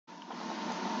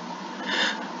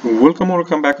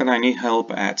Welcome back, and I need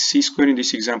help at c squared. In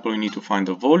this example, we need to find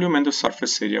the volume and the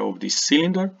surface area of this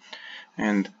cylinder,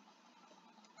 and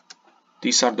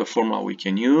these are the formula we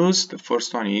can use. The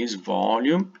first one is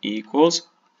volume equals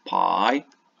pi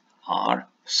r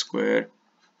square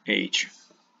h.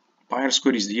 Pi r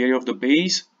square is the area of the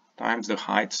base times the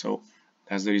height, so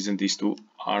that's the reason these two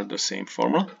are the same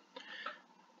formula.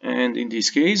 And in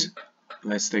this case,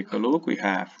 let's take a look. We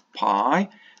have pi.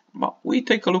 But we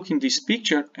take a look in this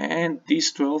picture, and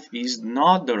this 12 is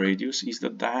not the radius, is the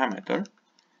diameter.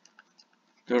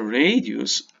 The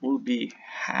radius will be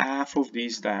half of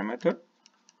this diameter.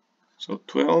 So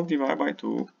 12 divided by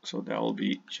 2, so that will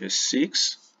be just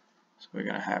 6. So we're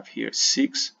going to have here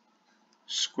 6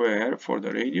 square for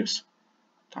the radius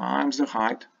times the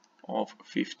height of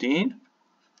 15.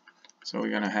 So we're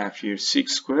going to have here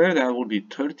 6 square, that will be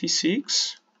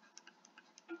 36.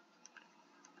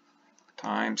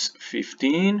 Times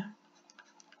 15,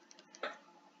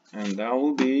 and that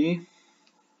will be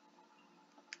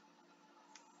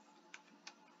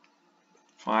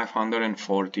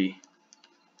 540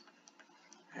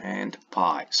 and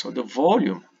pi. So the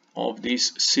volume of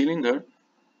this cylinder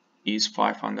is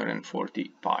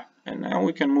 540 pi. And now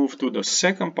we can move to the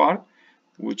second part,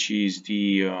 which is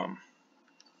the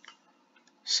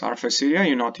surface area.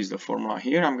 You notice the formula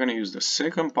here. I'm going to use the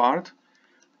second part,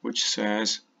 which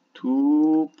says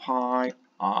 2 pi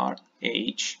r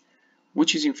h,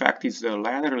 which is in fact is the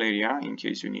lateral area, in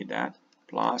case you need that,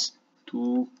 plus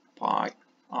 2 pi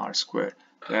r squared.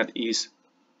 That is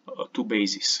two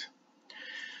bases.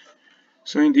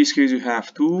 So in this case you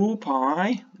have 2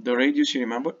 pi, the radius, you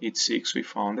remember, it's 6, we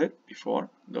found it before,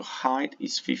 the height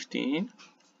is 15,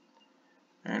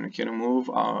 and we can move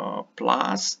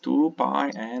plus 2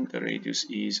 pi, and the radius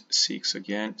is 6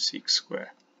 again, 6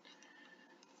 square.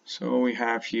 So we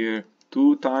have here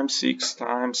 2 times 6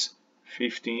 times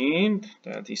 15,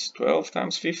 that is 12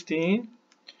 times 15,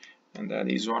 and that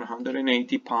is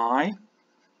 180 pi.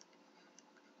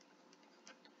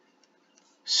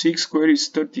 6 squared is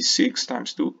 36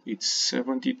 times 2, it's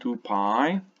 72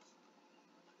 pi.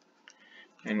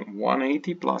 And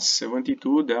 180 plus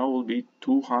 72, that will be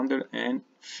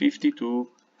 252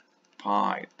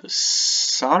 pi. The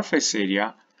surface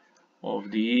area of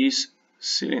this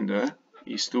cylinder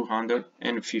is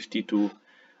 252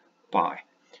 pi.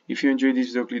 If you enjoyed this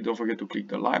video, please don't forget to click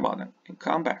the like button and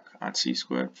come back at C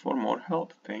Squared for more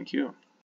help. Thank you.